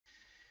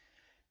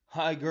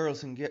Hi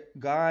girls and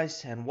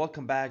guys, and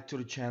welcome back to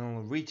the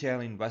channel Retail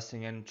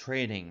Investing and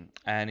Trading.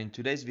 And in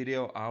today's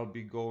video I'll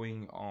be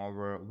going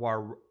over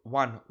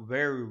one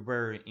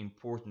very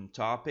important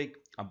topic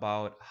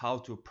about how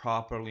to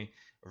properly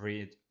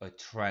read a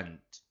trend.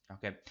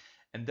 Okay,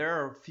 and there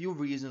are a few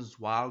reasons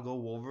why I'll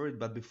go over it,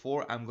 but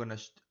before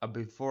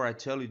I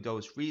tell you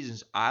those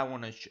reasons, I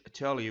want to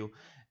tell you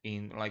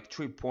in like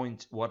 3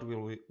 points what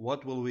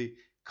will we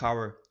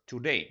cover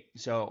today.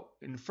 So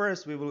in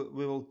first we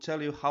will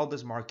tell you how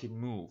does market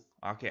move.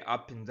 Okay,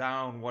 up and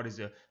down, what is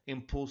a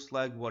impulse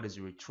leg, what is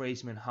a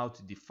retracement, how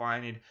to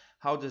define it,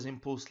 how does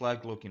impulse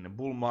leg look in a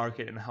bull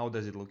market, and how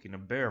does it look in a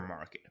bear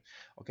market.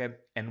 Okay,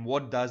 and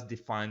what does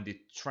define the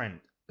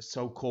trend, a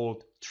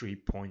so-called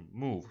 3-point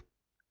move.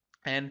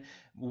 And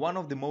one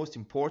of the most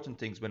important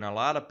things when a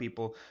lot of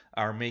people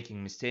are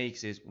making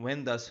mistakes is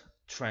when does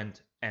trend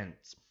end.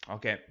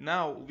 Okay,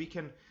 now we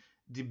can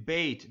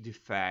debate the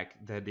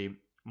fact that the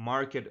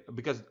market,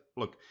 because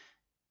look,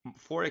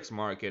 forex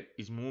market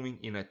is moving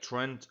in a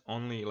trend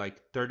only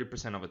like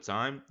 30% of the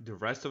time. The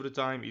rest of the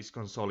time is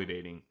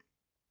consolidating.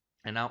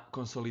 And now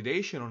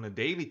consolidation on a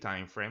daily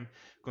time frame,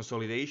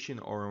 consolidation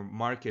or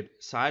market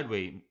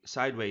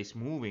sideways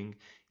moving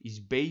is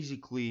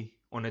basically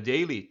on a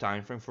daily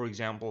time frame. For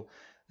example,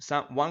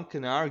 one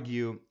can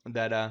argue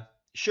that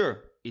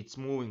sure, it's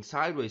moving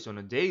sideways on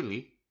a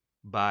daily,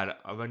 but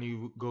when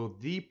you go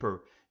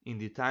deeper in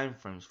the time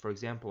frames, for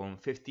example on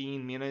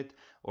 15-minute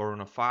or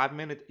on a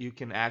 5-minute, you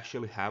can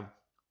actually have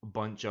a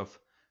bunch of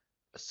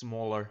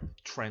smaller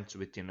trends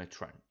within a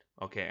trend.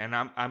 Okay, and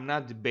I'm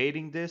not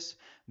debating this.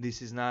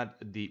 This is not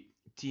the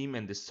theme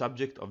and the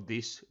subject of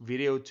this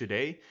video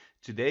today.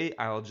 Today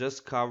I'll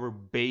just cover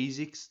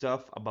basic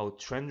stuff about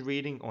trend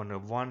reading on a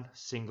one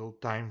single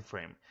time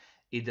frame.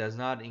 It does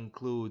not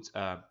include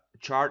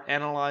chart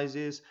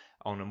analysis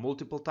on a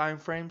multiple time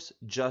frames,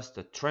 just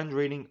a trend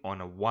reading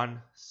on a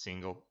one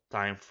single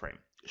time frame.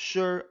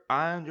 Sure,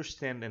 I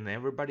understand, and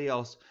everybody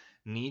else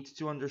needs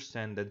to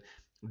understand that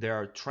there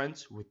are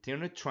trends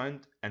within a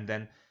trend, and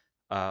then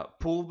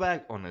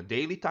pullback on a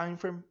daily time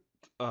frame.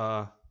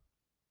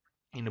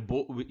 In a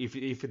bull, if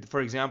it,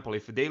 for example,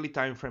 if a daily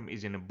time frame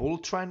is in a bull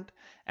trend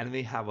and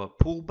we have a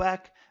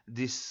pullback,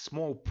 this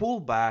small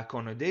pullback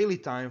on a daily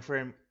time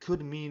frame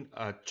could mean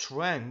a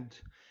trend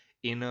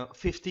in a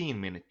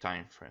 15-minute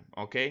time frame.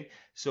 Okay,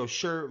 so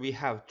sure, we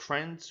have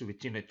trends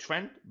within a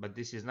trend, but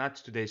this is not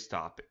today's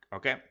topic.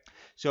 Okay,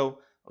 so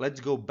let's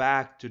go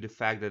back to the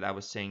fact that I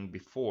was saying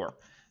before.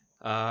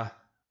 uh,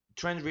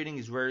 Trend reading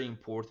is very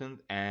important,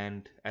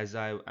 and as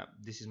I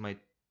this is my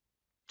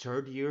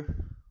third year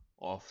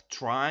of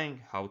trying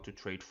how to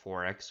trade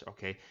forex.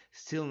 Okay,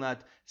 still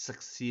not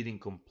succeeding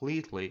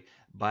completely,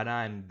 but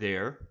I'm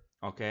there.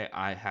 Okay,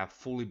 I have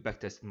fully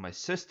backtested my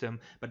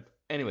system, but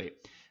anyway,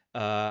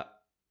 uh,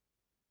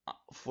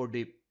 for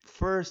the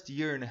first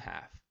year and a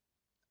half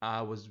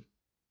I was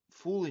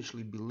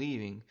foolishly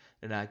believing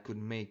that I could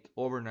make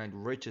overnight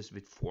riches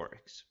with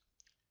forex,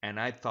 and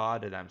I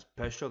thought that I'm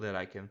special, that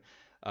I can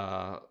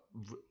uh,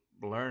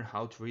 learn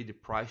how to read the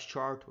price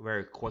chart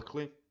very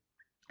quickly,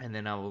 and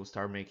then I will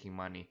start making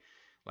money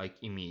like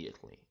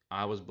immediately.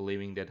 I was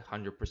believing that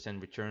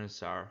 100%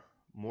 returns are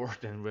more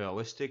than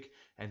realistic,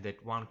 and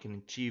that one can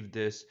achieve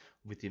this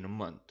within a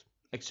month,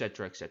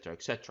 etc., etc.,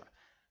 etc.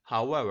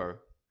 However,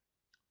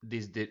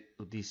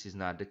 this is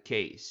not the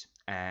case,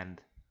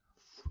 and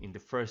in the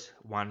first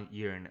 1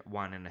 year and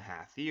 1.5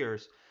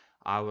 years,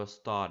 I was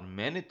taught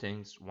many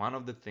things. One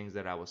of the things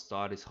that I was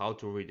taught is how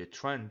to read a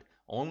trend,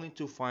 only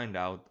to find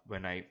out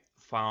when I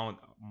found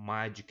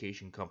my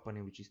education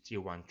company, which is Tier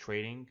 1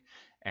 Trading,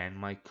 and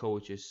my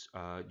coach is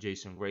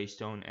Jason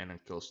Greystone and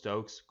Akil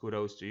Stokes.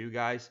 Kudos to you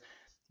guys,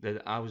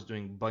 that I was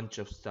doing a bunch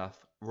of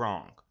stuff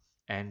wrong.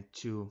 And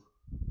to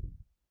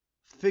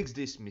fix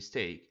this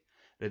mistake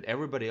that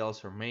everybody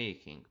else are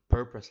making,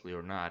 purposely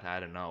or not, I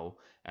don't know,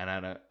 and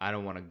I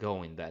don't want to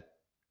go in that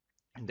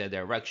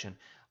direction.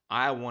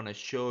 I want to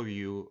show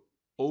you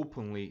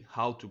openly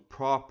how to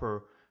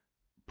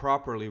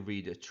properly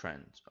read the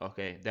trends.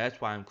 Okay, that's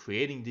why I'm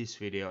creating this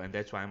video, and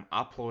that's why I'm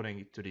uploading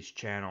it to this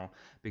channel,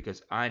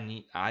 because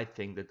I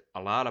think that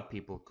a lot of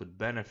people could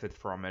benefit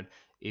from it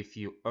if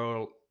you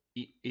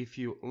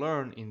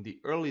learn in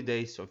the early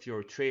days of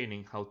your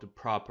training how to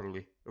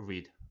properly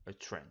read a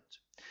trend.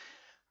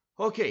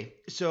 Okay,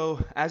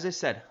 so as I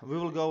said, we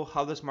will go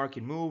how does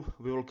market move,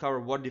 we will cover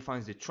what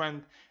defines the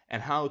trend,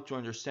 and how to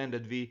understand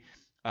that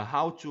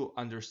how to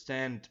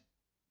understand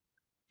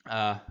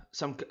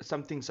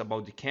some things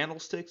about the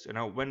candlesticks. You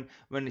know,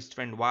 when is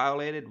trend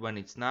violated, when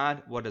it's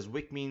not, what does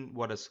wick mean,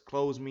 what does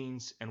close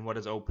means, and what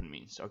does open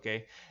means.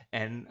 Okay,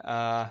 and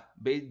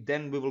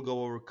then we will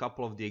go over a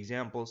couple of the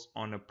examples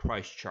on a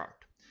price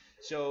chart.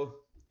 So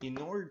in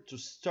order to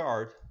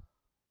start,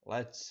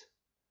 let's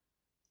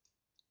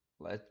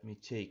let me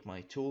take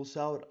my tools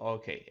out.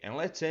 Okay, and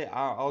let's say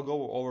I'll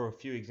go over a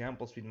few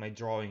examples with my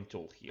drawing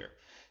tool here.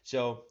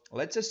 So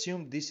let's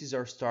assume this is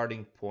our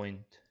starting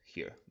point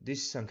here. This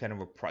is some kind of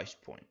a price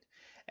point.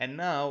 And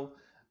now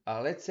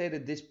let's say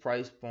that this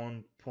price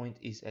point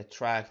is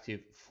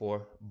attractive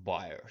for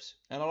buyers,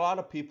 and a lot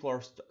of people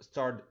are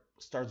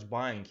starts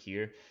buying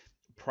here.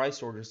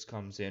 Price orders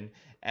comes in,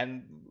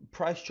 and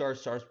price chart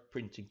starts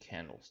printing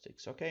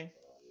candlesticks. Okay,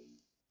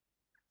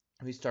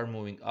 we start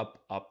moving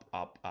up, up,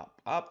 up,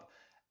 up, up.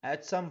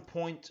 At some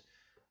point,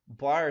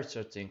 buyers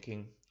are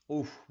thinking,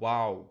 "Oof,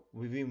 wow,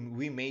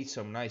 we made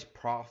some nice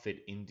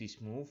profit in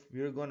this move.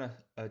 We're gonna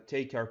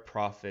take our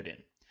profit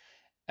in."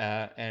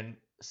 And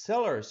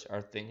sellers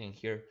are thinking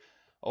here,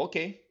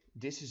 "Okay,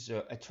 this is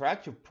an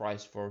attractive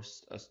price for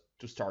us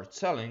to start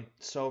selling,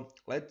 so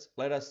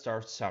let us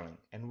start selling."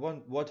 And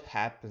what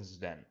happens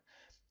then?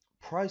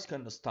 Price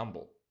kind of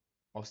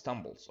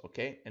stumbles,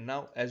 okay? And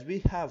now as we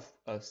have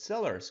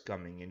sellers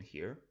coming in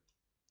here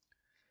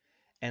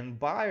and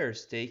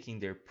buyers taking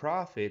their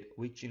profit,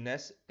 which in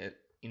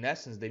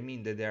essence they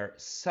mean that they're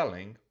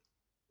selling,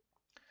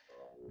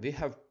 we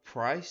have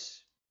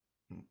price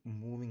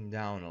moving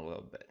down a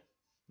little bit,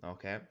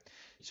 okay?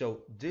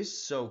 So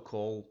this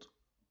so-called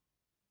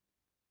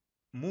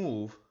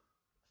move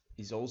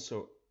is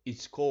also,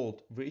 it's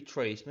called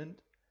retracement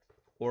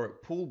or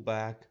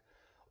pullback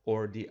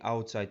or the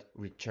outside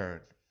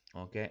return,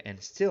 okay?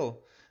 And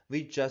still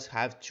we just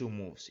have two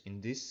moves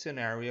in this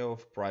scenario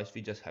of price.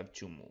 We just have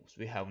two moves.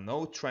 We have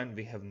no trend,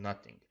 we have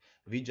nothing.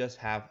 We just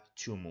have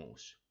two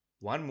moves.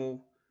 One move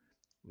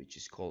which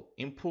is called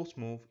impulse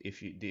move,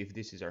 if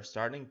this is our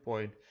starting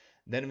point.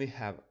 Then we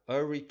have a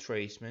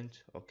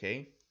retracement,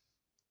 okay?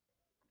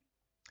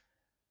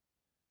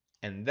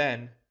 And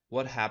then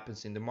what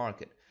happens in the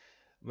market?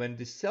 When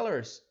the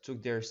sellers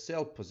took their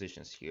sell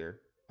positions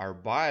here, our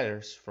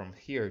buyers from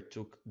here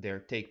took their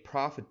take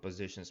profit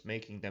positions,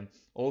 making them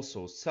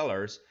also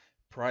sellers.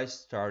 Price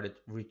started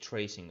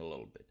retracing a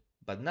little bit.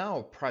 But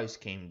now price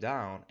came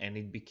down and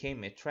it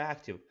became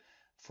attractive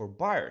for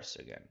buyers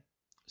again.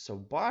 So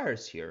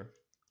buyers here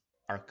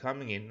are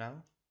coming in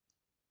now,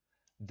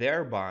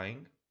 they're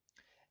buying,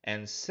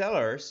 and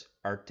sellers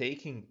are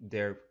taking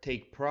their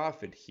take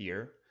profit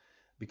here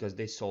because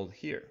they sold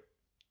here.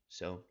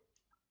 So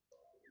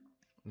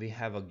we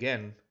have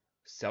again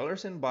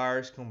sellers and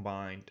buyers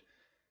combined,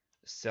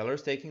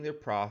 sellers taking their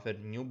profit,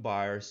 new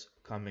buyers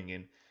coming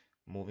in,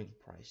 moving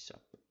price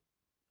up.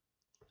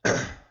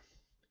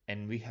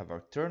 And we have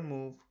our turn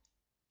move,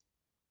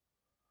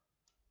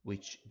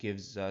 which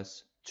gives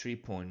us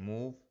 3-point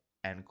move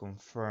and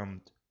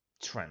confirmed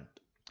trend.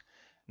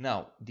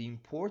 Now, the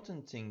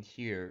important thing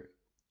here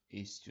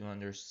is to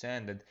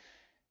understand that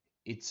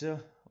it's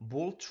a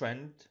bull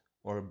trend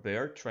or a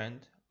bear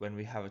trend when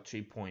we have a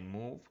 3-point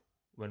move,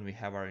 when we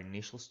have our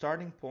initial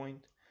starting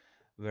point,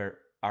 where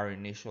our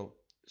initial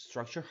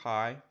structure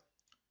high,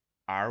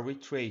 our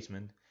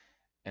retracement,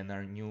 and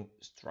our new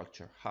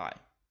structure high.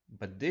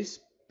 But this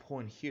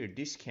point here,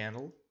 this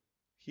candle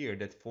here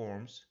that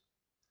forms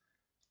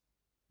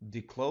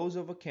the close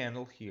of a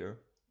candle here,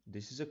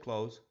 this is a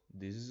close,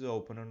 this is the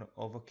open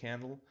of a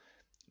candle,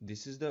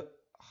 this is the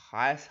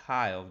highest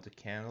high of the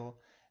candle,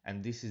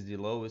 and this is the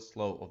lowest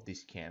low of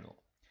this candle.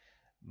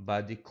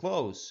 But the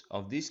close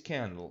of this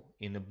candle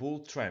in a bull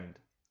trend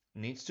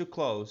needs to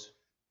close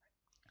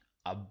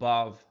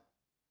above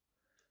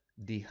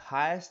the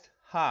highest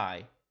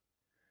high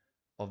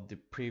of the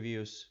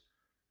previous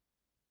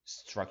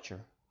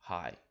structure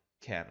high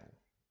candle.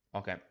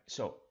 Okay,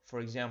 so for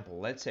example,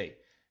 let's say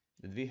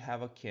that we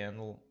have a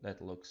candle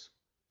that looks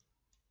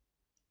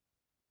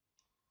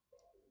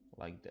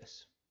like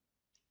this,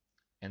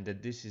 and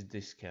that this is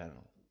this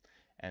candle,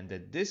 and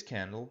that this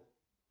candle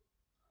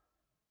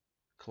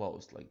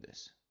closed like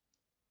this.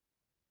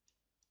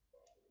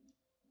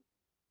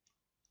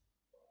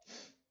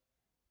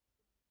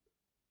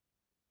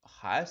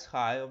 Highest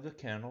high of the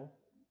candle,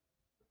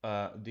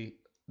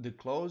 the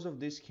close of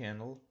this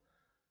candle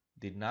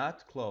did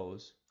not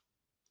close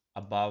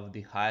above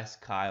the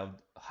highest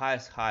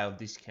high of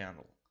this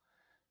candle,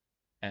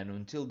 and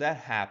until that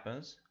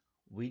happens,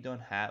 we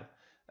don't have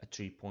a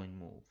 3-point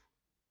move.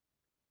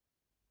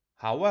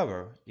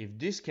 However, if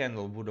this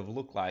candle would have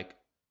looked like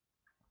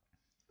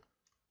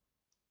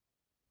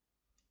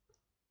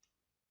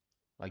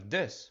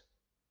this,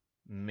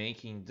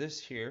 making this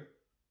here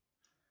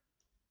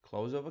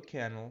close of a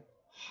candle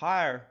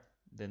higher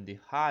than the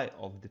high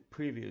of the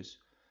previous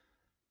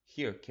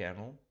here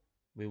candle,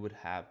 we would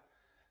have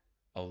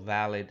a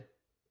valid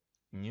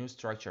new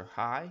structure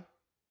high,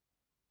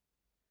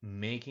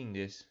 making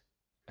this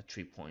a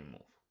 3-point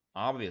move.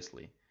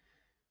 Obviously,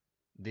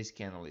 this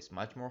candle is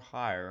much more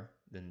higher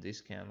than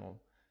this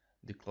candle.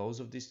 The close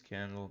of this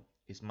candle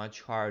is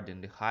much higher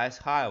than the highest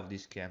high of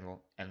this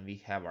candle, and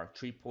we have our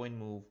 3-point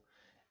move,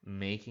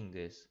 making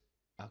this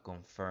a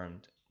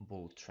confirmed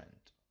bull trend.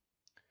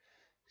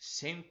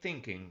 Same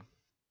thinking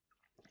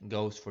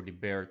goes for the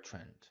bear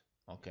trend.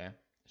 Okay,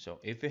 so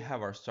if we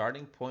have our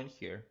starting point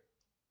here,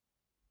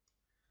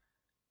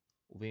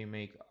 we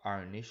make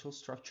our initial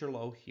structure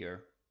low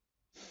here,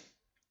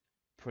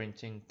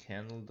 printing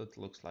candle that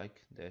looks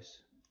like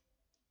this.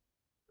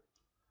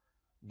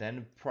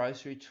 Then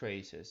price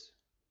retraces,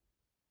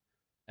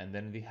 and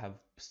then we have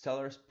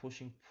sellers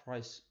pushing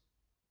price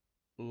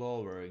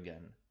lower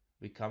again,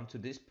 We come to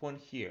this point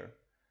here,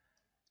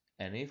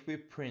 and if we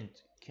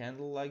print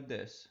candle like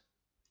this,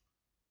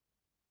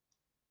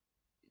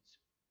 it's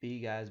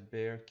big as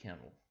bear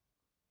candle.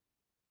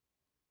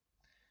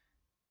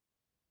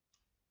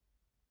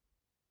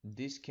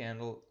 This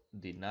candle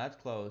did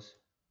not close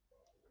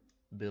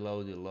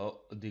below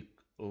the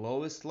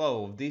lowest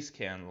low of this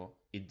candle.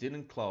 It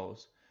didn't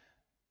close.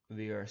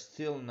 We are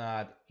still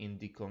not in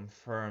the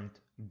confirmed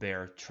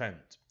bear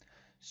trend.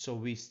 So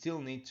we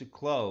still need to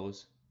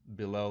close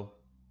below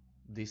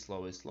this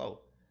lowest low.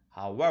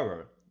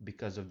 However,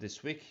 because of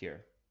this wick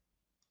here,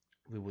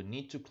 we would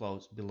need to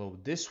close below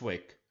this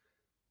wick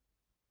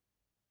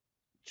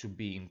to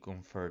be in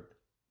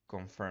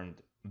confirmed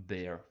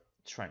bear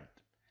trend.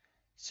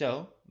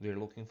 So we're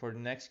looking for the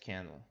next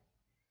candle.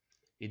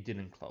 It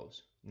didn't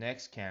close.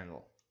 Next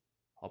candle,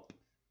 up,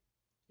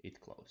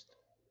 it closed.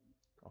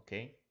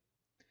 Okay,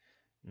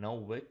 no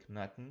wick,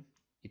 nothing.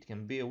 It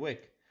can be a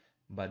wick,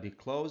 but the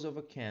close of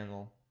a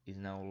candle is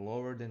now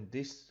lower than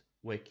this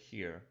wick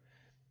here,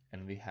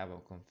 and we have a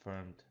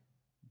confirmed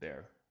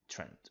bear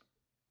trend.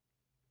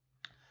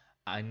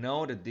 I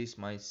know that this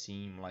might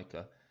seem like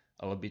a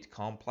little bit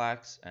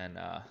complex and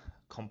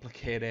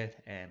complicated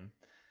and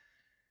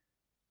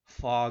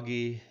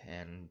foggy,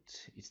 and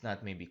it's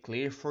not maybe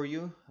clear for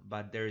you,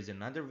 but there is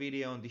another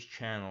video on this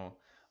channel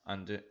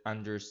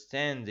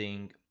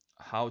understanding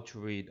how to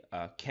read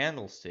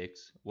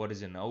candlesticks, what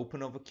is an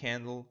open of a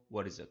candle,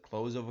 what is a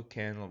close of a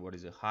candle, what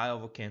is a high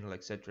of a candle,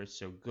 etc.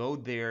 So go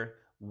there,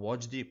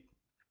 watch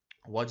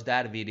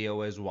that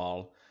video as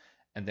well,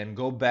 and then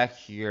go back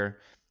here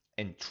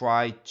and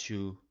try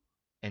to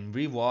and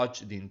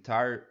rewatch the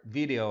entire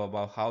video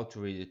about how to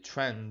read a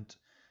trend,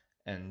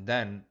 and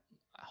then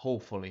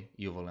hopefully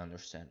you will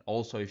understand.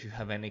 Also, if you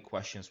have any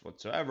questions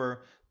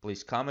whatsoever,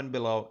 please comment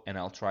below and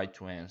I'll try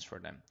to answer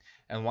them.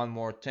 And one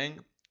more thing,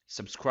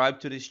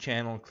 subscribe to this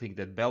channel, click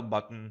that bell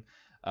button,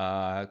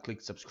 click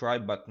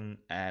subscribe button,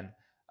 and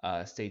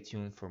stay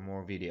tuned for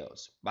more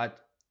videos. But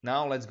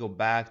now let's go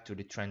back to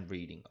the trend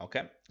reading.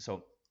 Okay,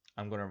 so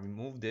I'm gonna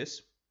remove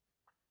this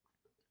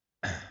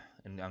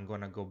and I'm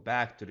gonna go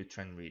back to the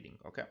trend reading.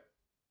 Okay,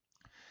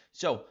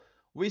 so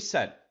we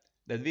said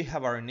that we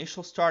have our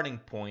initial starting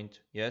point.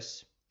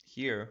 Yes,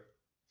 here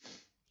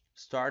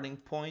starting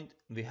point,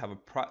 we have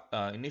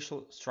a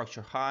initial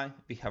structure high,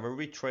 we have a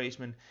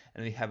retracement,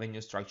 and we have a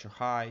new structure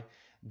high,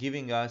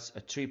 giving us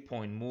a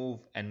 3-point move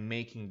and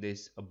making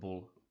this a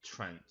bull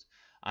trend.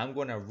 I'm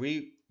gonna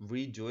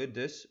redo it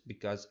this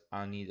because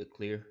I need a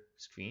clear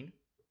screen.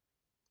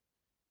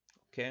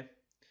 Okay,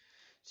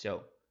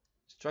 so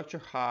structure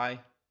high,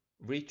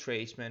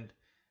 retracement,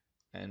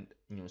 and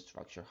new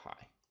structure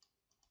high.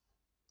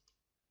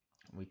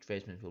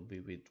 Retracement will be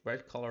with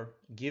red color,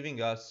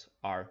 giving us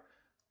our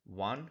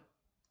 1,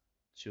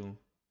 2,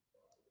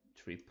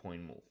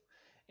 3-point move.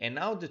 And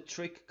now the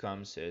trick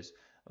comes is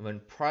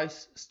when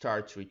price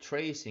starts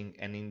retracing,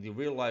 and in the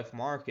real life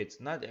markets,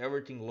 not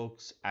everything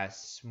looks as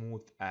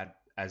smooth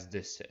as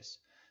this is.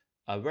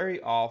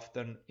 Very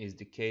often is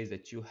the case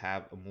that you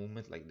have a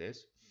movement like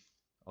this,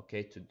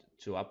 okay,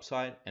 to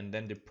upside, and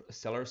then the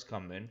sellers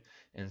come in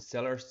and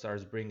seller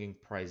starts bringing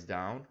price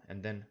down,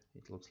 and then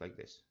it looks like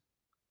this.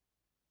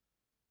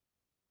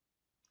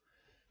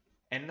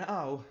 And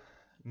now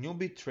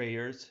newbie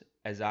traders,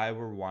 as I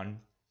was one,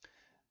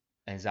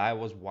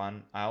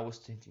 I was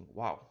thinking,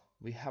 wow,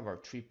 we have our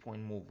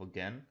 3-point move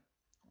again,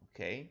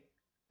 okay,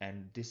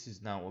 and this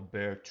is now a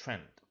bear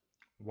trend.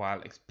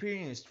 While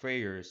experienced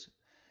traders,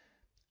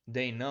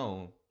 they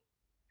know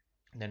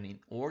that in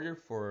order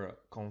for a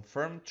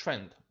confirmed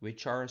trend,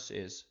 which ours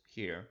is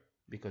here,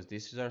 because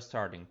this is our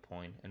starting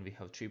point and we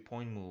have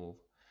 3-point move,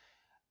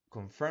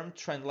 confirmed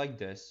trend like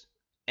this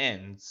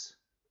ends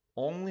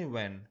only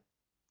when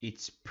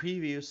its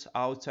previous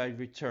outside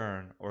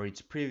return or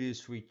its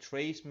previous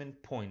retracement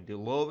point, the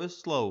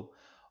lowest low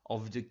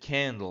of the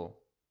candle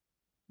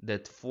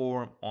that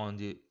form on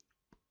the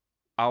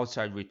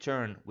outside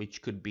return,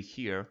 which could be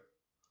here,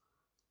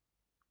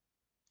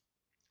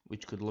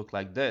 which could look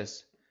like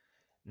this,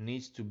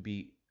 needs to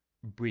be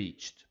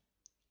breached.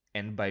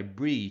 And by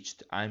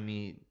breached, I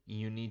mean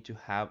you need to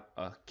have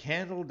a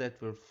candle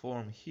that will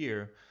form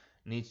here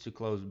needs to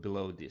close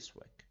below this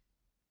wick.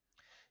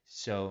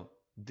 So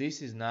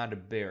this is not a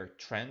bear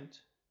trend.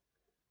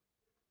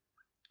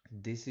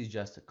 This is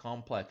just a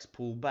complex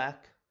pullback,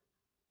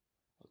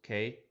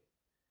 okay?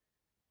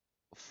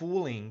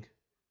 Foolish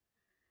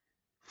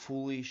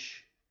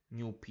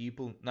new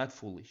people, not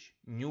foolish,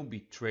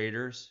 newbie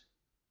traders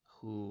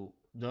who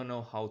don't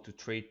know how to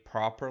trade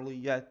properly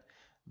yet,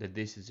 that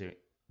this is a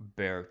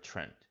bear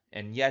trend.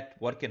 And yet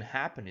what can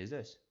happen is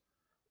this.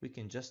 We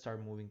can just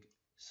start moving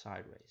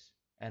sideways.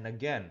 And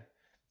again,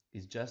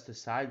 it's just a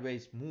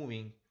sideways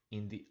moving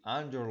in the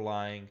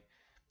underlying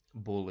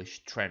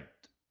bullish trend.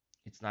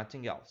 It's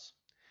nothing else.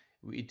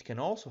 It can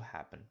also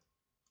happen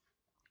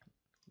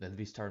that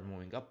we start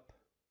moving up.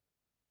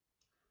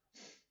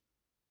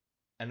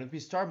 And if we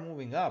start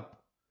moving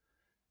up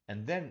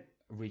and then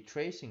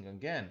retracing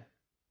again,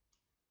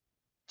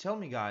 tell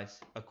me guys,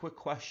 a quick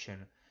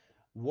question.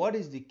 What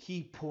is the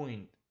key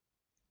point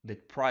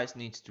that price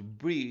needs to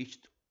breach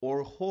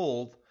or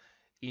hold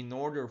in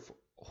order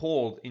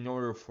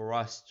for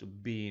us to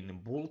be in a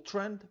bull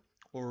trend,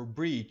 or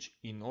breach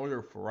in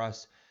order for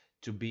us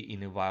to be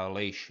in a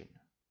violation.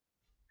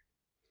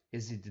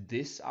 Is it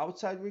this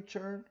outside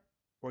return,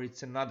 or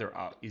it's another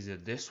out? Is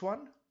it this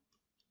one,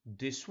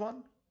 this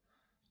one,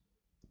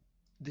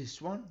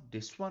 this one,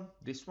 this one,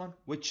 this one?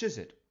 Which is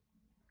it?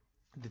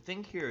 The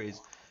thing here is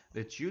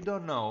that you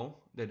don't know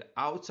that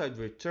outside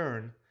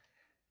return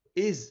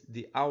is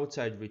the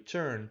outside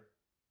return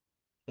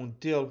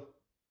until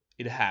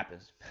it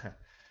happens.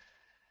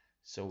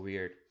 So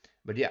weird.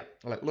 But yeah,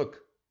 like, look,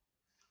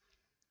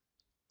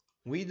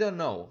 we don't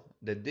know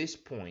that this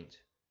point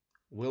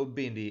will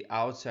be in the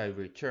outside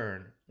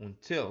return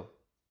until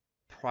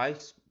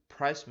price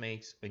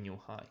makes a new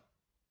high.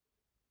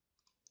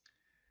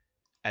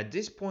 At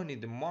this point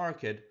in the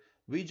market,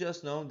 we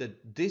just know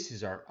that this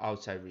is our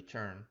outside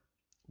return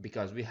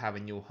because we have a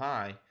new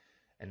high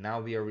and now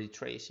we are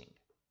retracing.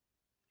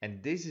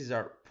 And this is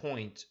our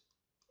point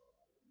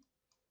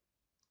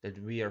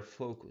that we are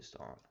focused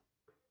on.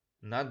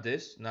 Not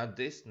this, not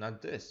this,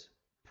 not this.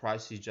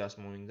 Price is just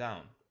moving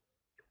down.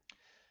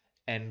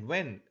 And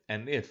when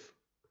and if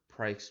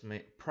price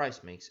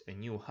makes a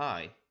new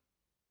high,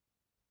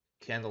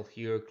 candle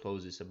here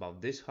closes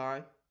above this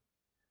high,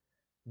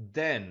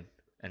 then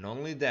and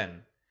only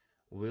then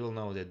we'll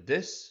know that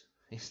this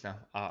is now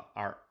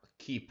our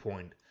key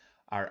point,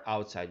 our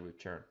outside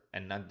return,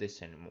 and not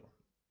this anymore.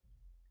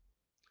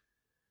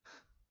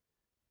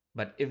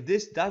 But if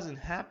this doesn't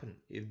happen,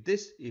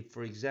 if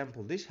for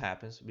example this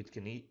happens, which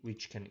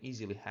can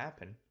easily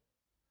happen,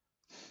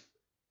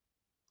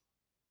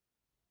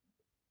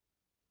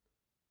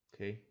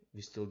 okay,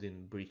 we still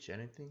didn't breach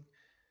anything,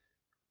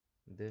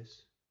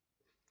 this,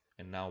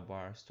 and now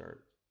bars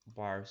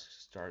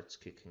starts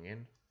kicking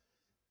in.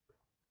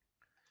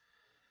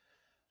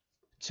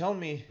 Tell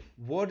me,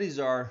 what is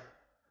our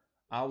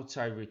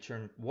outside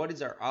return? What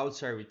is our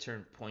outside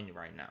return point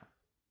right now?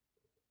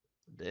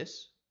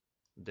 This,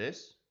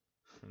 this,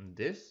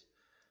 this,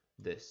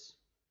 this.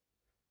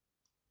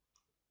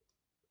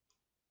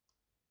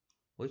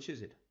 Which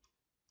is it?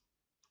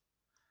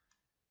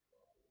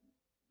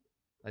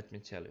 Let me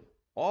tell you.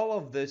 All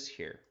of this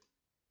here,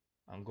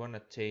 I'm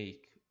gonna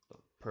take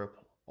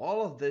purple.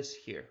 All of this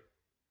here,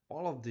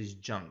 all of this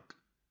junk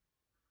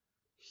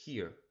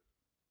here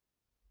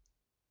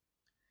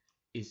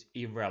is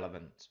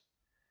irrelevant.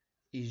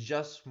 It's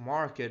just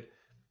market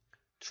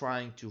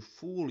trying to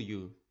fool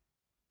you,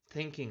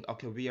 thinking,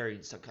 okay, we are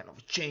in some kind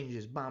of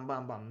changes, bam,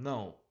 bam, bam.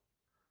 No,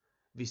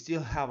 we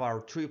still have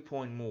our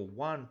 3-point move,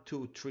 1,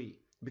 2, 3,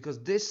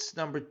 because this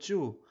number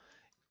 2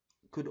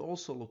 could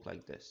also look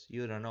like this.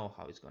 You don't know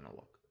how it's gonna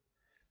look.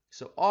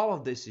 So all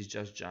of this is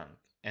just junk,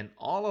 and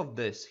all of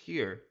this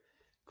here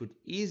could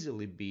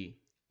easily be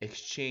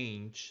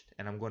exchanged,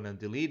 and I'm gonna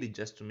delete it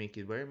just to make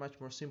it very much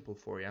more simple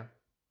for you.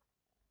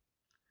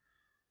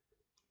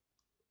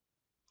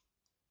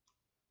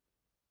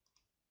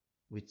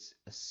 With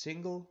a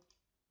single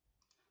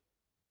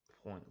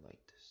point like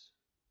this,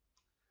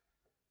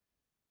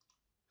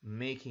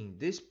 making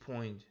this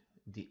point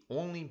the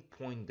only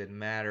point that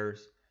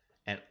matters,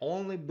 and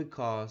only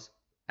because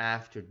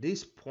after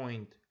this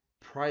point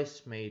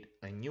price made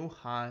a new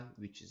high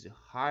which is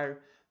higher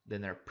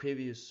than our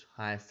previous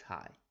highest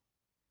high,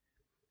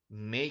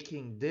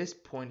 making this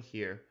point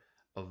here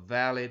a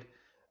valid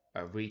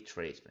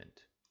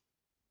retracement.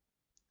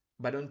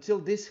 But until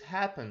this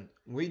happened,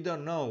 we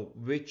don't know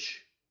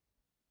which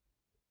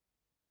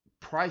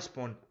price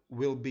point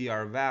will be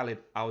our valid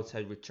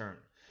outside return.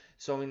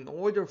 So in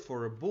order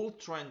for a bull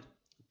trend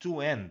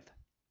to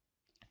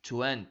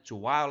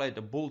violate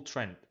a bull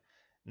trend,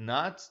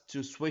 not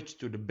to switch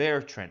to the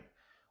bear trend,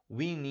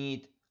 we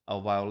need a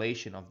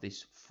violation of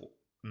this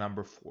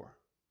number 4.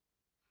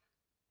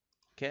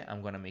 Okay,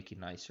 I'm gonna make it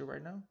nicer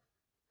right now.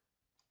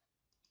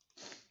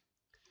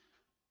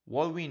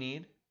 What we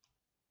need,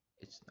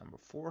 it's number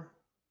 4.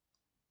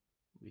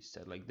 We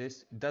said like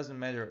this. It doesn't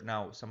matter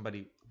now.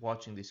 Somebody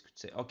watching this could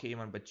say, okay,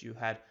 Iman, but you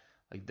had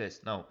like this.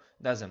 No,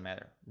 doesn't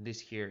matter. This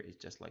here is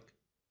just like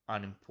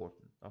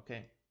unimportant.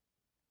 Okay,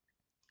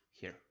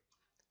 here.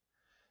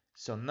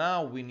 So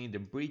now we need a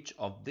breach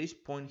of this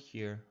point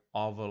here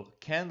of a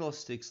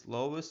candlestick's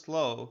lowest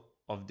low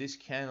of this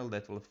candle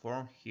that will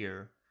form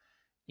here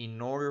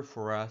in order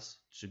for us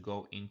to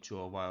go into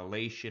a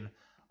violation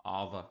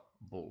of a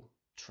bull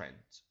trend.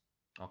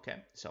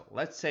 Okay, so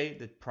let's say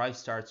that price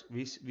starts,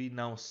 we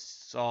now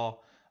saw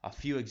a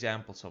few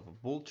examples of a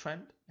bull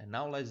trend, and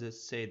now let's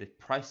just say that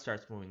price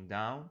starts moving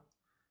down,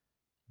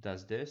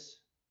 does this,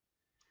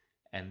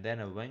 and then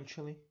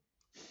eventually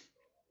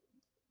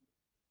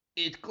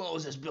it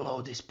closes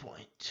below this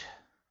point.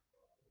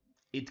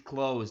 It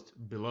closed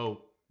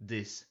below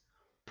this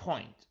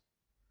point.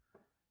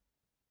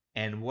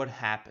 And what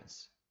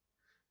happens?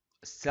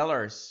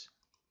 Sellers,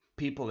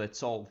 people that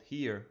sold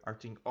here, are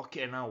thinking,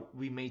 okay, now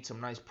we made some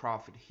nice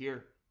profit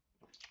here.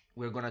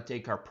 We're gonna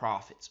take our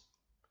profits.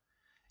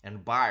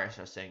 And buyers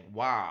are saying,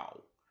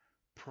 wow,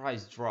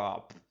 price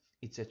drop,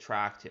 it's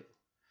attractive.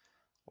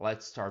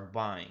 Let's start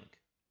buying.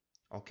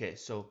 Okay,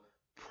 so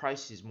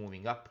price is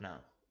moving up now.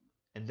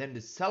 And then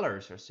the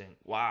sellers are saying,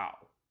 wow,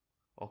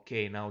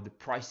 okay, now the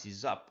price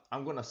is up.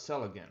 I'm gonna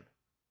sell again.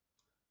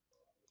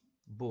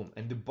 Boom.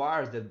 And the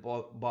buyers that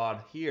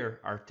bought here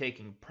are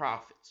taking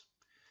profits.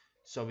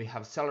 So we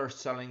have sellers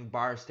selling,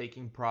 buyers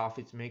taking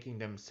profits, making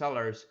them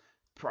sellers.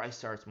 Price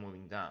starts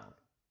moving down.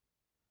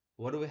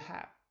 What do we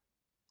have?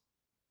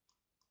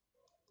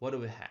 What do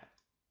we have?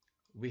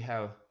 We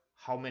have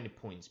how many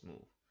points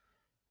move.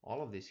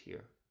 All of this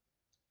here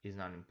is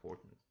not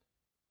important.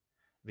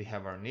 We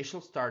have our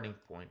initial starting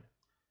point,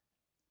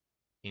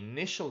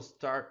 initial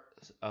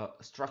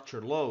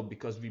structure low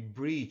because we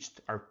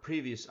breached our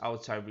previous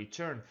outside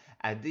return.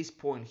 At this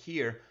point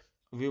here,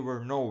 we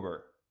were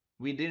nowhere.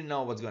 We didn't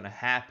know what's going to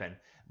happen.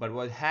 But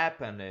what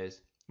happened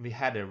is we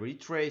had a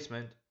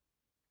retracement.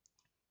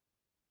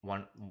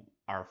 One,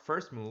 our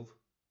first move,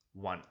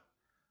 1.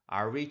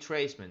 Our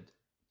retracement,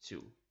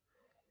 2.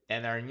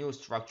 And our new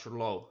structure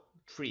low,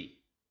 3.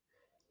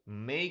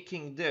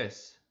 Making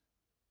this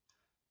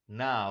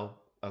now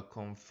a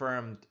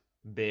confirmed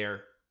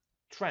bear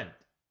trend.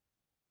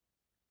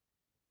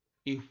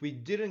 If we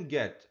didn't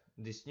get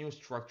this new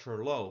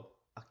structure low,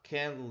 a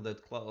candle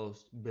that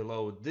closed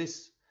below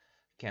this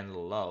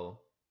candle low,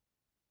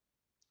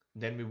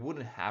 then we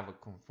wouldn't have a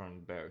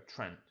confirmed bear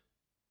trend.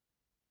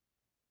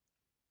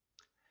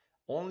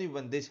 Only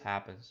when this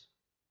happens,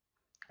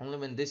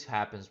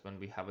 when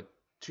we have a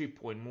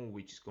 3-point move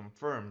which is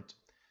confirmed,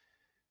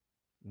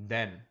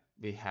 then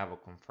we have a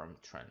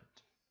confirmed trend.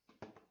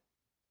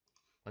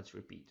 Let's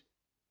repeat.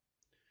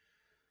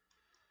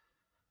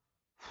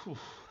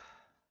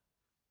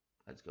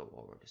 Let's go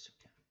over this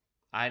again.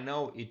 I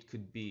know it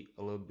could be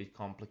a little bit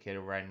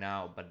complicated right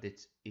now, but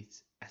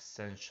it's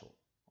essential.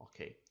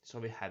 Okay, so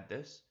we had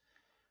this.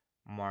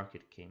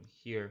 Market came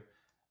here.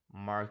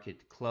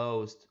 Market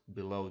closed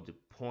below the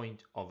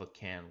point of a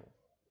candle.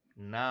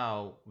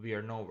 Now we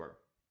are nowhere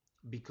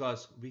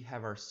because we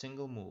have our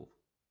single move.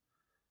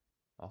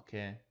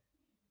 Okay,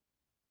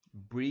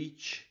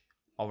 breach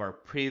of our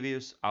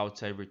previous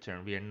outside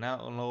return. We are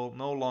now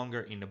no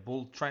longer in a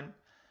bull trend.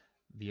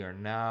 We are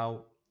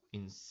now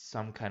in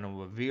some kind of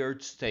a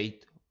weird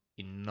state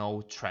in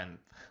no trend.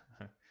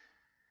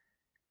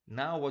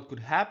 Now what could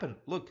happen?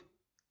 Look,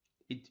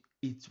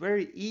 it's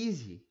very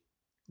easy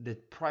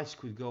that price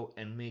could go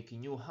and make a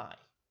new high.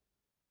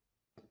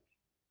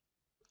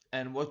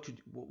 And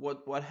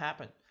what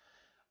happened?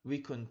 We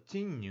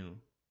continue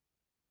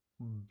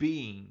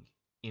being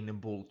in a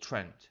bull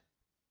trend.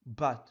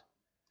 But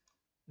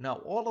now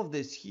all of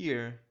this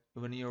here,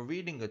 when you're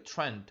reading a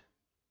trend,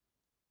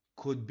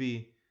 could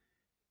be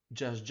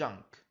just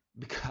junk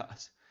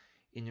because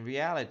in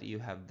reality you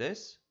have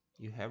this,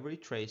 you have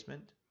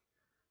retracement,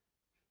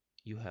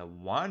 you have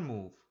one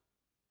move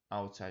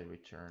outside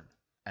return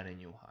and a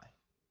new high.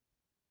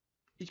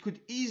 It could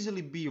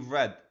easily be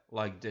read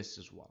like this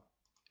as well,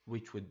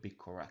 which would be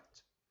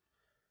correct.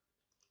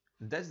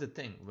 That's the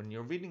thing, when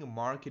you're reading a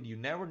market you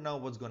never know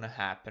what's going to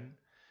happen,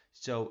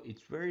 so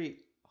it's very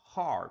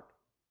hard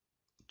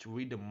to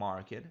read the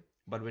market.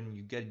 But when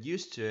you get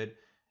used to it,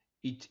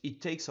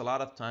 it takes a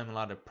lot of time, a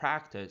lot of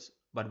practice.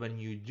 But when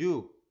you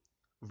do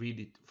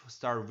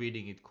start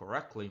reading it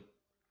correctly,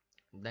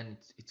 then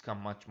it's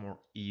come much more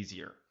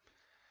easier.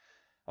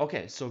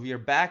 Okay, so we are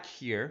back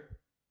here.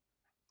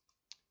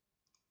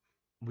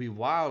 We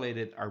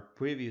violated our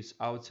previous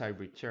outside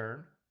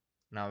return.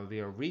 Now we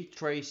are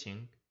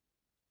retracing.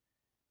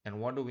 And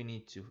what do we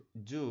need to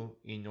do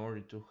in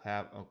order to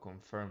have a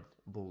confirmed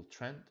bull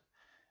trend?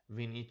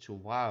 We need to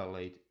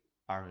violate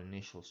our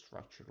initial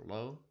structure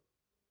low.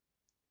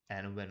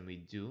 And when we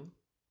do,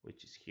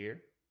 which is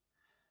here,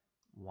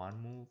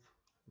 one move,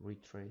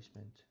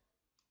 retracement,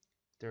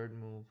 third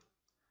move,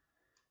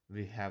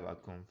 we have a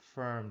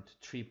confirmed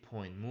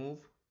 3-point move,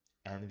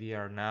 and we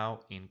are now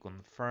in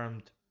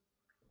confirmed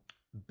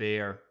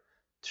bear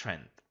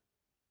trend.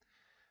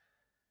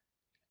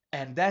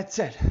 And that's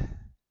it.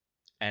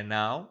 And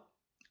now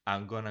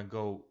I'm gonna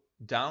go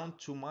down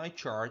to my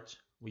chart,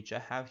 which I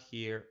have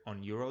here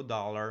on euro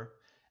dollar,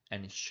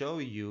 and show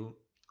you,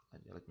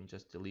 let me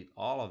just delete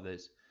all of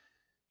this,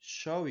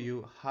 show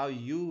you how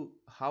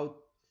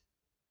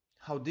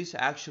this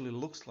actually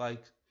looks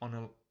like on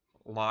a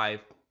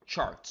live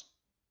chart.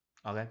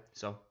 Okay,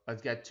 so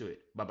let's get to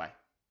it. Bye bye.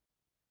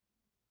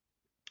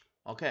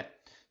 Okay,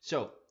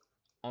 so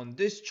on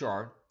this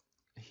chart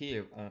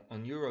here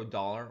on euro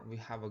dollar, we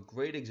have a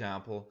great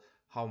example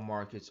how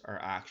markets are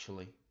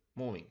actually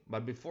moving.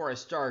 But before I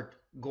start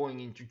going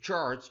into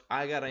charts,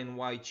 I gotta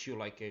invite you,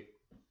 like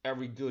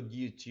every good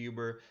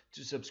YouTuber,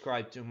 to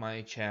subscribe to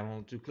my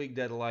channel, to click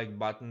that like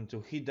button,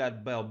 to hit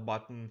that bell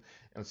button,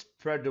 and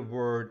spread the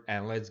word,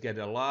 and let's get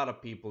a lot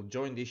of people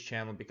join this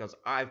channel, because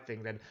I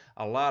think that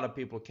a lot of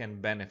people can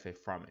benefit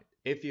from it.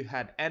 If you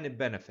had any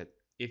benefit,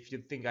 if you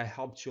think I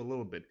helped you a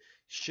little bit,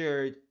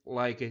 share it,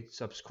 like it,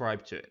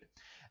 subscribe to it.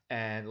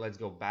 And let's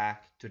go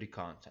back to the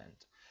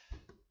content.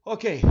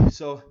 Okay,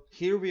 so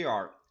here we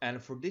are, and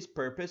for this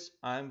purpose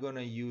I'm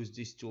gonna use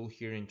this tool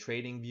here in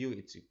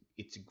TradingView.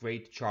 it's a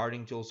great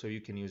charting tool, so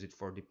you can use it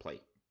for the play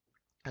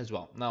as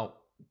well. Now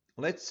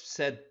let's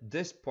set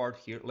this part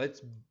here.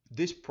 Let's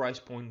this price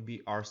point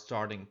be our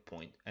starting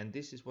point, and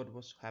this is what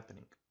was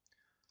happening.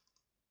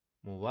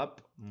 Move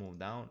up, move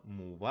down,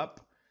 move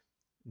up.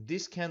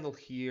 This candle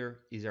here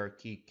is our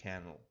key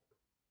candle,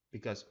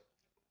 because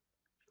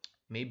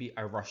maybe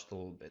I rushed a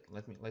little bit.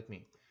 Let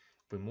me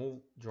remove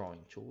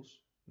drawing tools.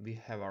 We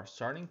have our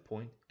starting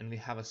point and we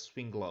have a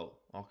swing low,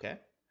 okay?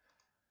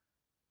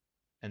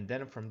 And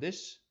then from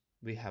this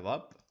we have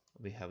up,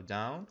 we have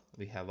down,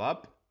 we have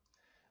up.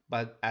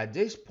 But at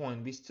this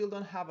point we still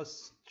don't have a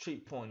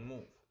 3-point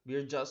move.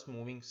 We're just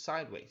moving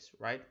sideways,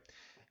 right?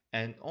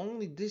 And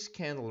only this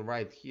candle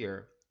right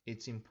here,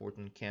 it's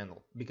important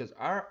candle, because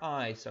our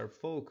eyes are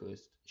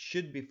focused,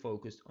 should be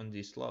focused on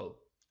this low,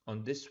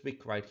 on this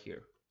wick right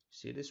here.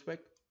 See this wick?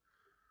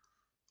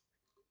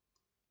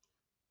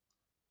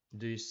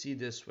 Do you see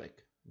this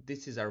wick?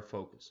 This is our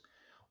focus.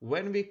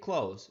 When we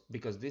close,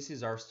 because this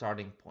is our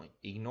starting point,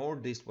 ignore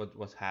this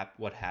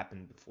what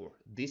happened before.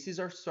 This is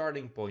our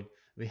starting point.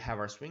 We have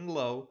our swing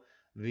low.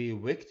 We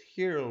wicked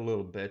here a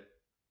little bit.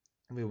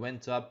 We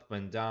went up,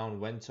 went down,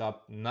 went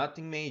up,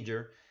 nothing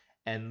major,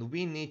 and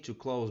we need to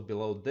close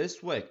below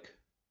this wick.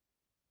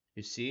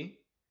 You see?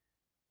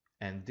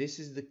 And this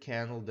is the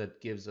candle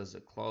that gives us a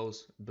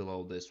close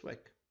below this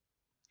wick.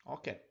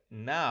 Okay,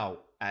 now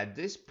at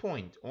this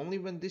point, only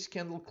when this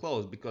candle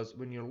closed, because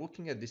when you're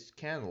looking at this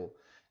candle,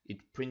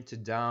 it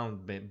printed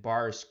down,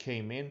 bars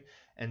came in,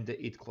 and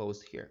it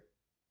closed here.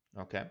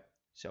 Okay,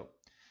 so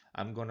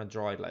I'm gonna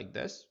draw it like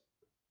this.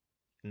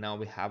 Now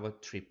we have a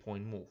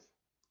 3-point move.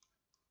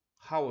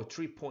 How a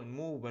 3-point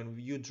move when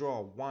you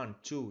draw 1,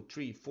 2,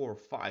 3, 4,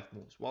 5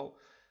 moves? Well,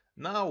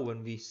 now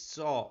when we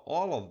saw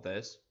all of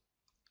this,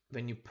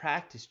 when you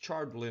practice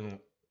chart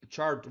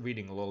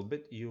reading a little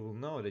bit, you will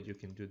know that you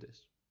can do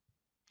this.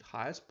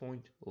 Highest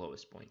point,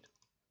 lowest point,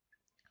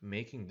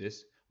 making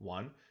this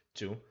 1,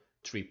 2,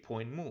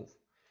 3-point move.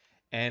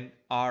 And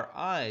our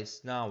eyes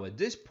now at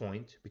this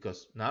point,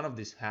 because none of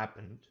this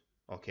happened,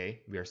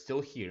 okay, we are still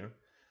here,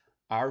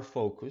 our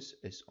focus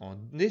is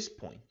on this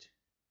point,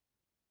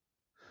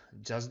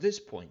 just this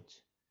point.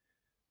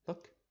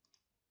 Look,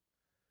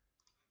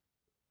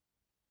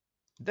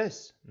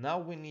 this. Now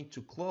we need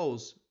to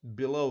close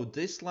below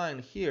this line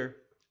here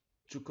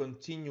to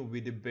continue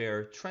with the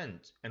bear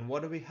trend. And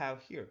what do we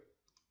have here?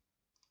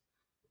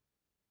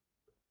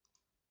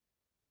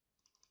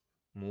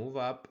 Move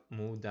up,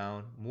 move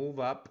down, move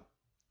up,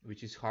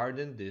 which is harder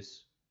than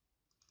this.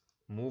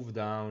 Move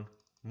down,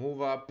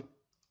 move up,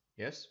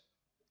 yes?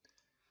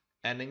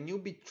 And a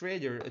newbie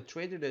trader, a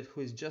trader that who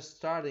is just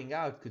starting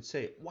out, could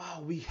say,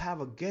 wow, we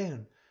have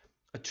again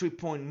a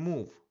 3-point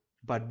move.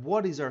 But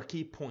what is our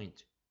key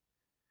point?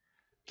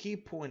 Key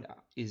point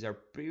is our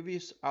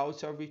previous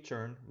outside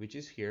return, which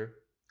is here.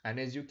 And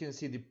as you can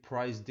see, the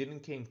price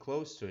didn't came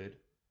close to it.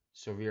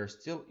 So we are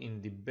still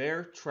in the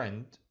bear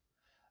trend.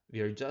 We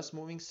are just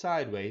moving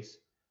sideways.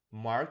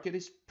 Market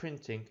is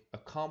printing a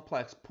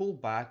complex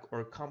pullback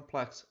or a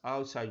complex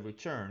outside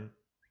return,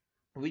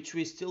 which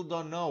we still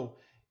don't know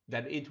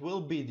that it will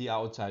be the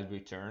outside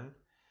return.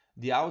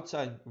 The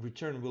outside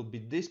return will be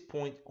this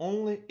point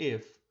only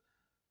if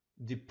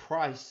the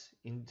price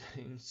in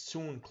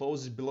soon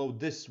closes below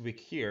this wick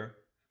here,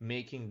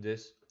 making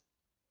this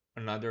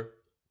another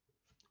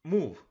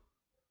move.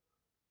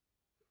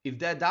 If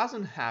that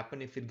doesn't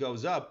happen, if it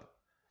goes up,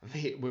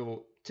 we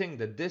will think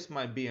that this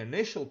might be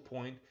initial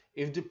point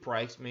if the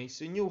price makes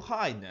a new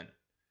high. Then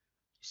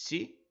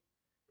see,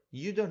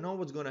 you don't know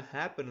what's going to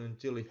happen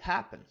until it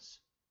happens.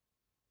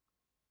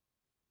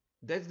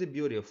 That's the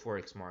beauty of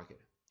forex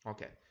market.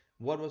 Okay,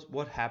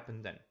 what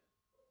happened then?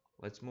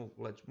 Let's move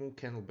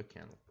candle by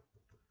candle.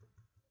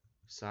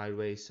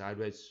 Sideways,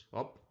 sideways,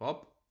 up,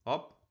 up,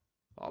 up,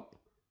 up.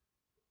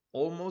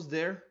 Almost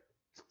there.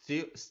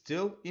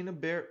 Still in a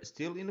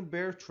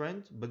bear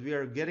trend, but we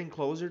are getting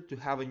closer to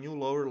have a new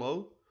lower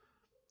low.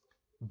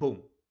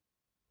 Boom.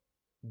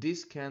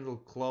 This candle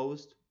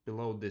closed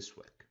below this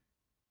wick.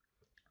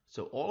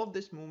 So all of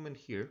this movement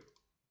here,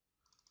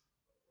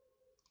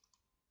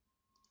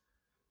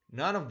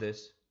 none of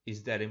this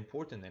is that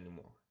important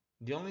anymore.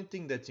 The only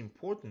thing that's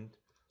important,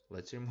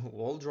 let's remove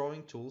all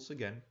drawing tools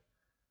again.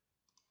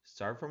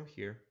 Start from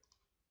here.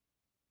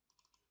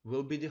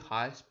 Will be the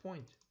highest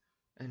point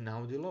and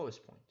now the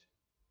lowest point.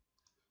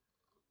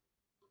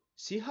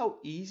 See how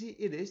easy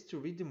it is to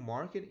read the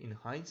market in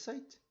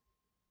hindsight?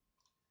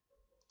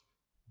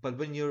 But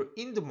when you're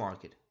in the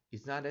market,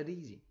 it's not that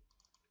easy.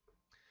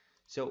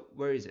 So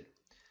where is it?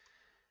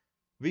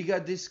 We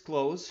got this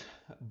close,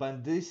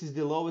 but this is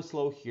the lowest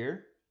low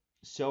here.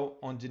 So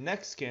on the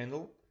next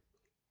candle,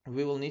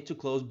 we will need to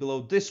close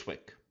below this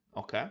wick,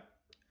 okay?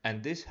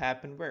 And this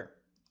happened where?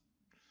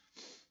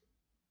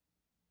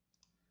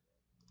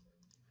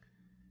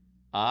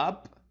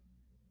 Up,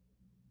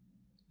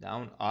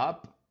 down,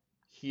 up,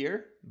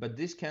 here, but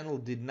this candle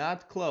did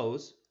not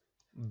close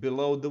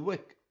below the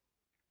wick.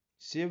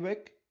 See a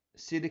wick?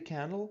 See the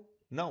candle?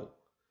 No.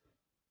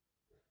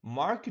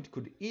 Market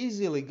could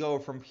easily go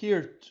from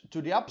here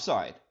to the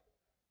upside.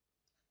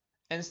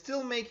 and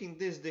still making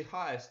this the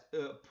highest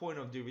point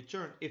of the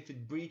return if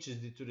it breaches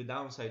to the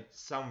downside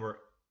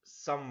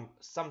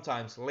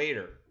sometimes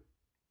later.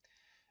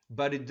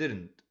 But it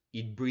didn't.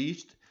 It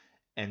breached,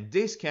 and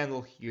this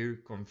candle here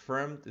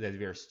confirmed that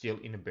we are still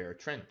in a bear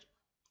trend.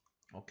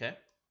 Okay,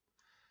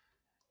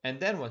 and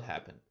then what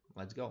happened?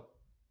 Let's go.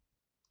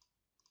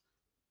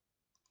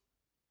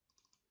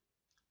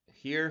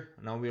 Here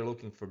now we are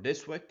looking for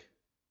this wick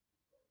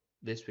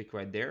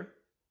right there.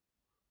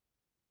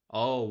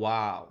 Oh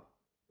wow,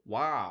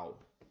 wow,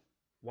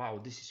 wow,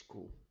 this is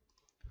cool.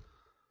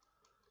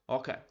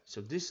 Okay,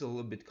 so this is a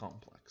little bit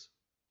complex.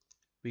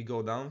 We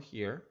go down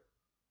here.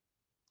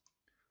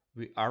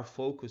 Our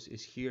focus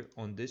is here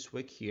on this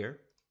wick here.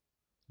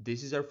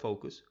 This is our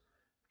focus.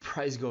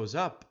 Price goes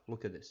up.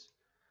 Look at this.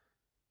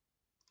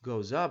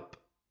 Goes up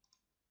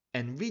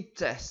and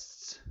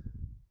retests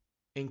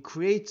and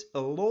creates a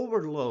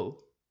lower low.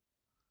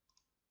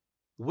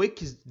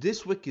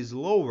 This wick is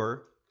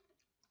lower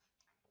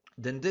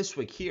than this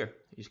wick here,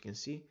 you can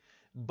see,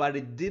 but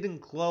it didn't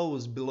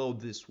close below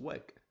this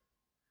wick.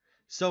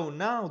 So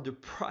now the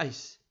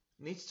price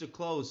needs to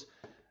close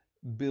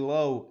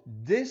below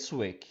this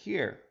wick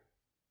here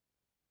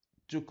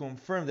to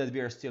confirm that we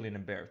are still in a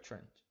bear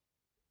trend.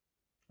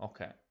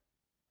 Okay.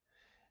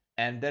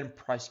 And then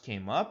price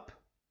came up,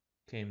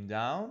 came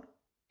down,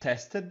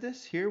 tested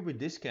this here with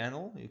this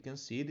candle. You can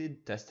see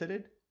it tested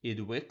it.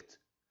 It wicked.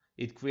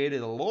 It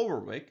created a lower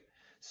wick.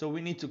 So we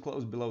need to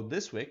close below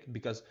this wick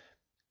because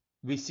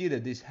we see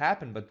that this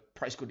happened, but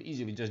price could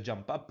easily just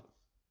jump up.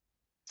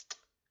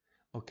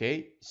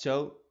 Okay,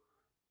 so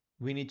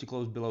we need to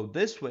close below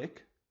this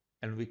wick,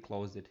 and we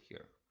closed it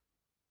here,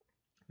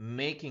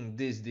 making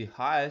this the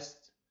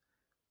highest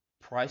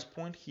price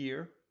point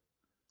here,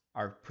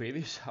 our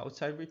previous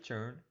outside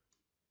return,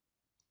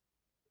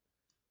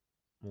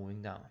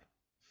 moving down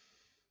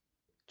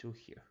to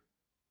here.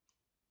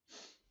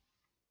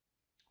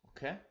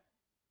 Okay,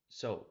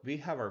 so we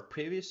have our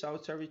previous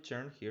outside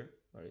return here.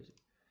 Where is it?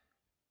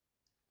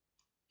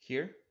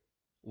 Here,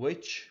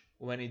 which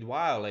when it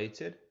violates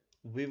it,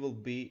 we will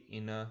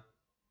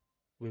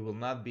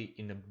not be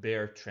in a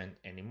bear trend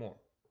anymore.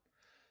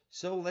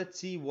 So let's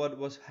see what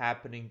was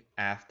happening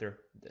after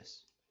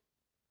this.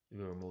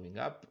 We were moving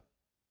up.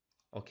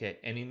 Okay,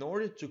 and in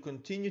order to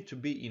continue to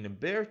be in a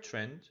bear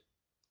trend,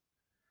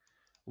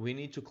 we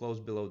need to close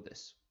below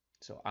this.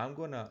 So I'm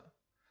gonna,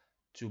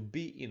 to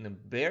be in a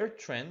bear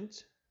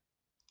trend,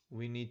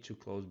 we need to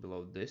close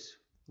below this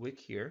wick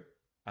here.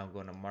 I'm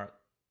gonna mark,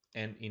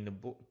 and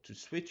to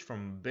switch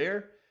from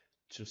bear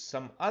to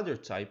some other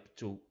type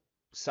to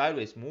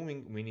sideways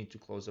moving, we need to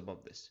close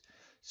above this.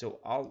 So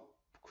I'll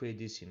create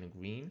this in a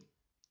green,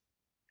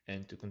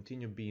 and to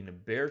continue being a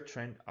bear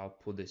trend, I'll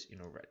put this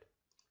in a red.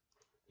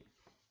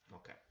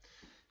 Okay,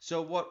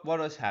 so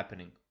what is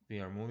happening? We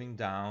are moving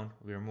down,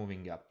 we are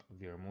moving up,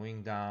 we are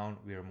moving down,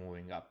 we are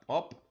moving up.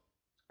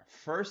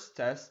 First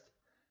test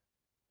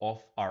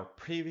of our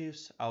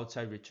previous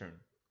outside return.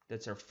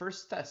 That's our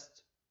first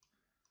test.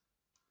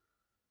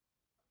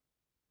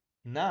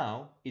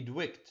 Now it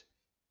wicked.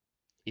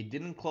 It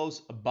didn't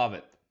close above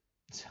it.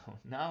 So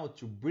now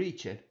to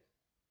breach it,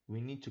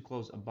 we need to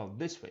close above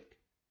this wick.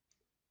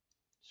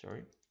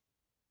 Sorry.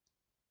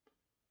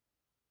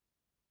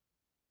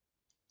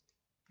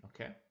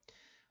 Okay,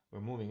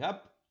 we're moving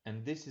up,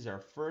 and this is our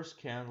first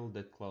candle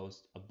that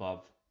closed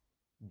above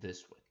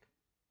this wick.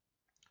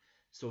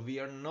 So we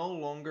are no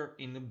longer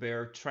in a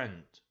bear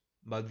trend,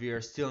 but we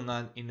are still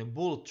not in a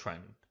bull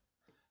trend.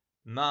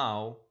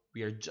 Now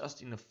we are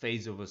just in a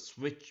phase of a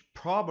switch,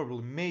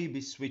 probably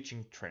maybe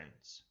switching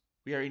trends.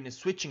 We are in a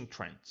switching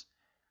trend.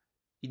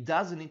 It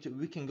doesn't need to,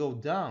 we can go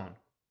down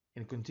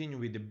and continue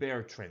with the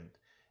bear trend,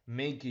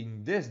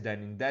 making this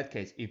then in that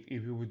case, if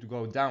we would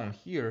go down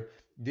here,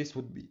 this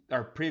would be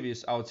our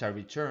previous outside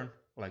return,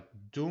 like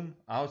doom,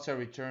 outside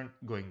return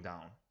going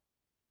down.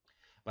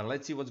 But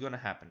let's see what's going to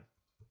happen.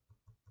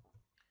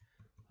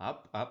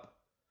 Up, up.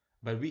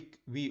 But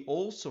we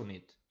also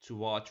need to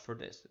watch for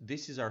this.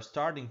 This is our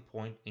starting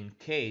point in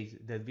case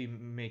that we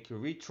make a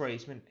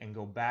retracement and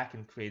go back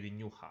and create a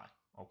new high.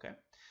 Okay,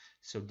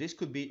 so this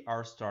could be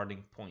our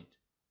starting point,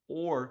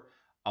 or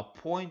a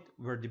point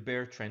where the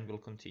bear trend will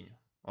continue.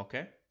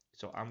 Okay,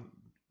 so I'm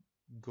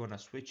gonna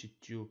switch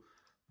it to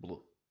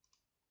blue.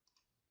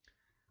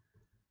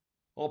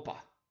 Opa.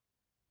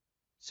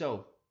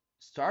 So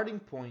starting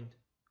point,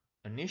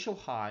 initial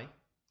high.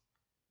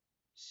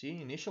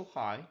 See, initial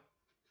high.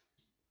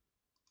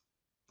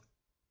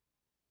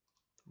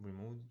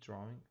 Remove the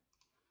drawing.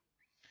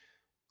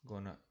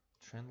 Gonna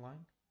trend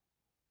line.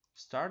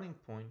 Starting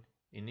point,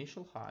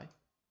 initial high,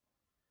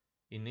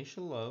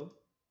 initial low,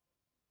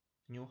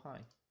 new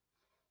high.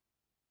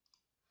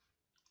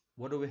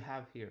 What do we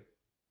have here?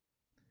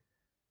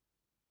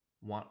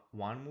 One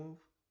move,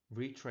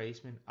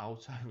 retracement,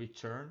 outside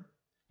return,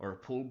 or a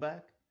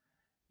pullback,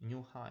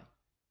 new high.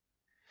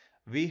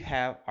 We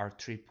have our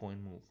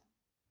 3-point move.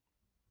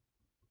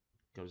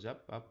 Goes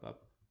up, up,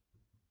 up.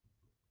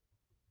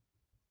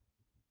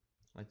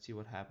 Let's see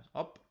what happens.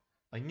 Up,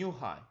 a new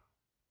high.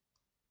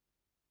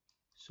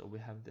 So we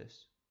have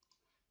this.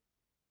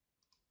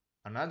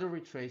 another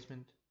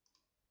retracement,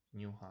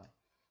 new high.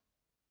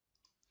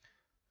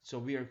 So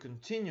we are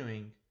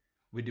continuing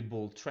with the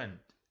bull trend.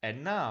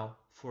 And now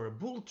for a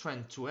bull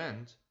trend to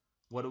end,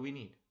 what do we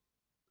need?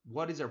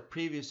 What is our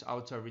previous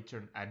outside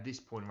return at this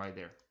point right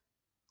there?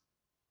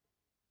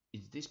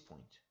 It's this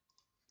point,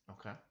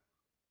 okay?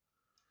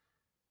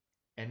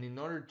 And in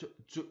order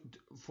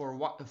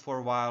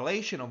for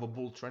violation of a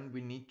bull trend,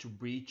 we need to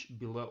breach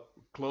below,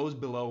 close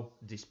below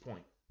this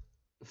point.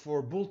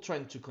 For bull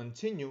trend to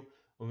continue,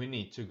 we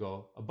need to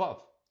go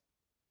above.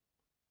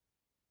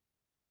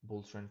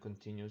 Bull trend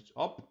continues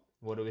up.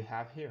 What do we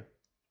have here?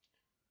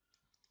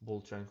 Bull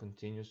trend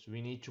continues.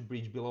 We need to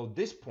breach below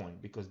this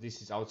point because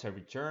this is outside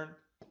return.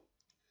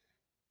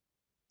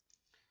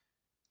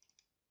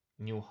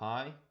 New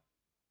high.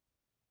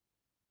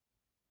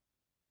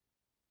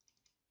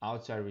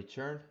 Outside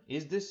return.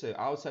 Is this an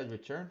outside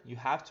return? You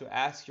have to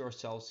ask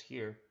yourselves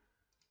here,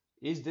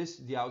 is this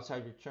the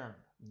outside return?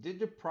 Did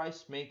the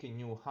price make a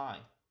new high?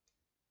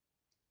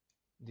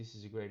 This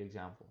is a great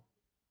example.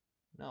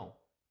 No,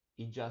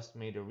 it just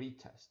made a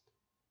retest.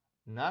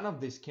 None of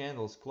these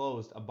candles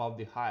closed above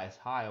the highest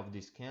high of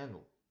this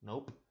candle.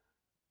 Nope.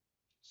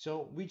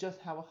 So we just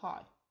have a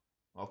high.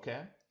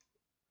 Okay?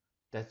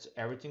 That's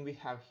everything we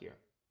have here.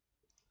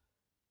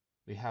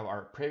 We have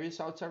our previous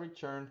outside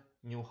return,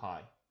 new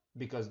high.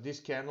 Because this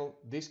candle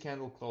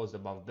closed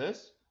above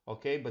this,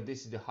 okay, but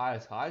this is the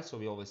highest high, so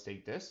we always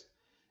take this.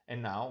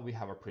 And now we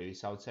have a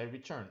previous outside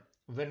return.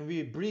 When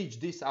we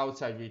breach this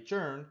outside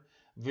return,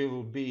 we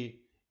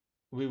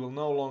will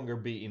no longer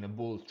be in a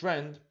bull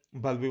trend,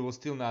 but we will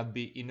still not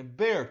be in a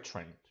bear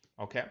trend,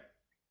 okay?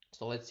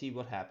 So let's see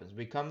what happens.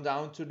 We come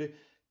down to the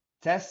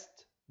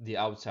test the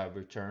outside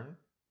return,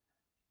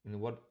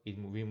 and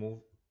we move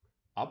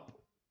up,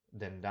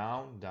 then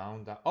down,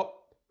 down, down,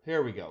 up.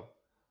 Here we go.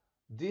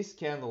 This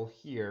candle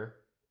here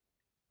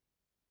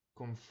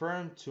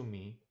confirmed to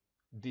me,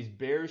 this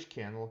bearish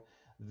candle,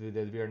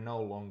 that we are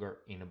no longer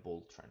in a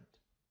bull trend.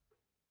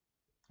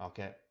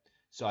 Okay,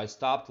 so I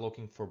stopped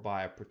looking for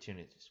buy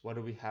opportunities. What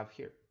do we have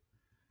here?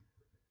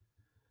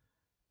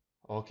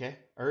 Okay,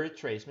 a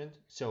retracement.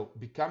 So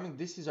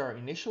this is our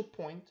initial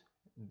point.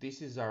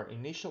 This is our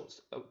initial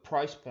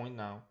price point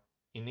now.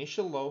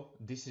 Initial low.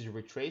 This is a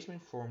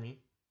retracement for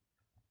me.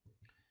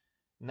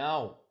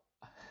 Now,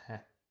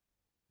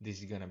 this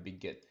is gonna be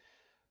good.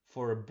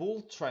 For a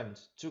bull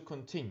trend to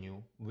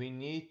continue, we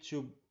need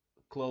to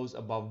close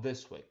above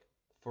this wick.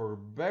 For a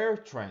bear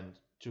trend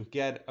to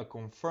get a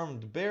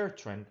confirmed bear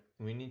trend,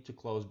 we need to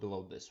close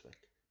below this wick.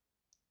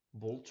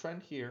 Bull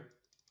trend here.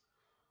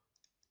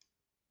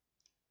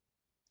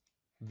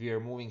 We are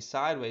moving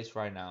sideways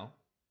right now.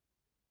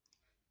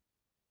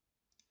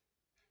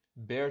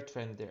 Bear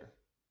trend there.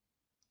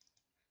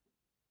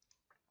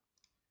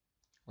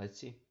 Let's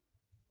see.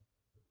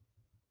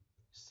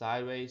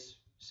 Sideways,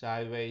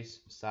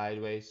 sideways,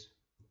 sideways.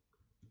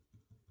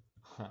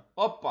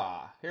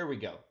 Oppa, here we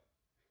go.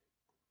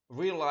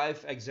 Real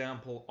life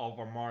example of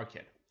a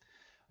market.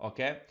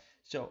 Okay,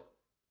 so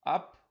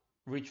up,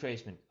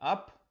 retracement,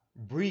 up,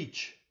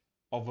 breach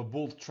of a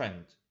bull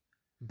trend.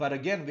 But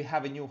again, we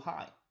have a new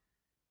high.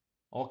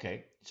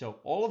 Okay, so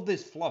all of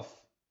this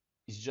fluff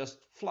is just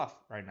fluff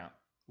right now.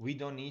 We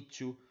don't need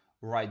to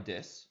write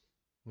this.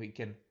 We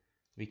can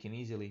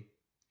easily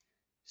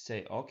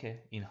say, okay,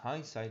 in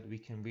hindsight, we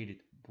can read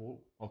it.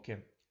 Okay,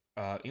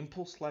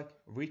 impulse like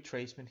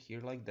retracement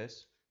here like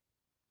this.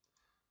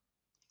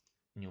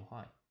 New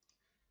high.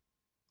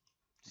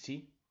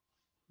 See,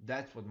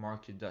 that's what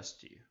market does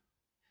to you.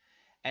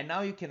 And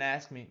now you can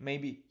ask me,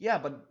 maybe, yeah,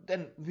 but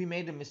then we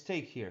made a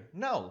mistake here.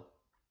 No,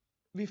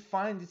 we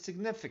find it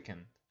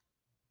significant.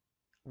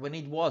 When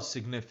it was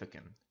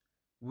significant,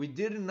 we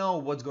didn't know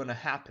what's going to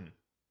happen.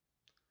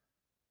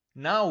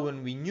 Now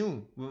when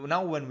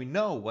we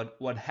know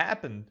what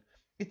happened,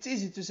 it's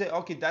easy to say,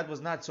 okay, that was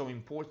not so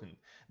important,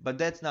 but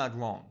that's not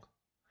wrong.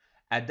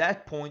 At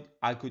that point,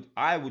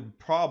 I would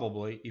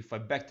probably, if I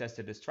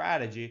backtested the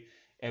strategy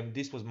and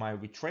this was my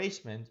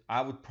retracement,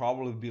 I would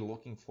probably be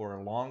looking for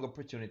long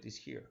opportunities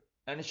here.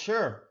 And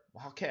sure,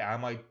 okay, I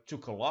might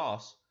took a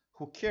loss.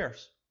 Who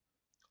cares?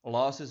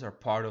 Losses are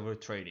part of our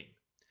trading.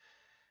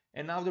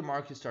 And now the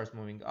market starts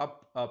moving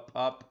up, up,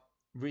 up,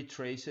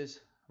 retraces,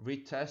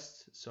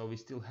 retests. So we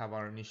still have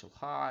our initial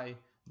high,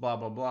 blah,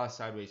 blah, blah,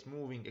 sideways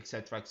moving,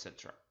 etc.,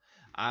 etc.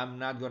 I'm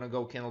not going to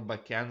go candle by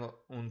candle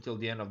until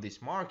the end of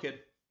this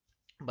market,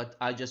 but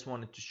I just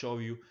wanted to show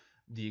you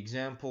the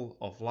example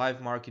of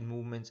live market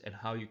movements and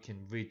how you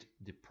can read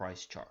the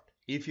price chart.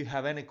 If you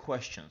have any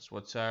questions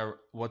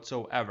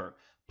whatsoever,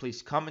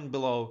 please comment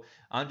below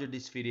under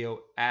this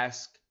video,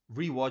 ask,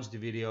 rewatch the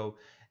video,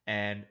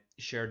 and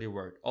share the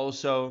word.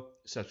 Also,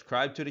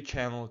 subscribe to the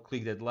channel,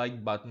 click that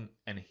like button,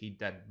 and hit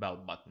that bell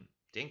button.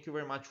 Thank you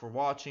very much for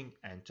watching,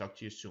 and talk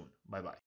to you soon. Bye bye.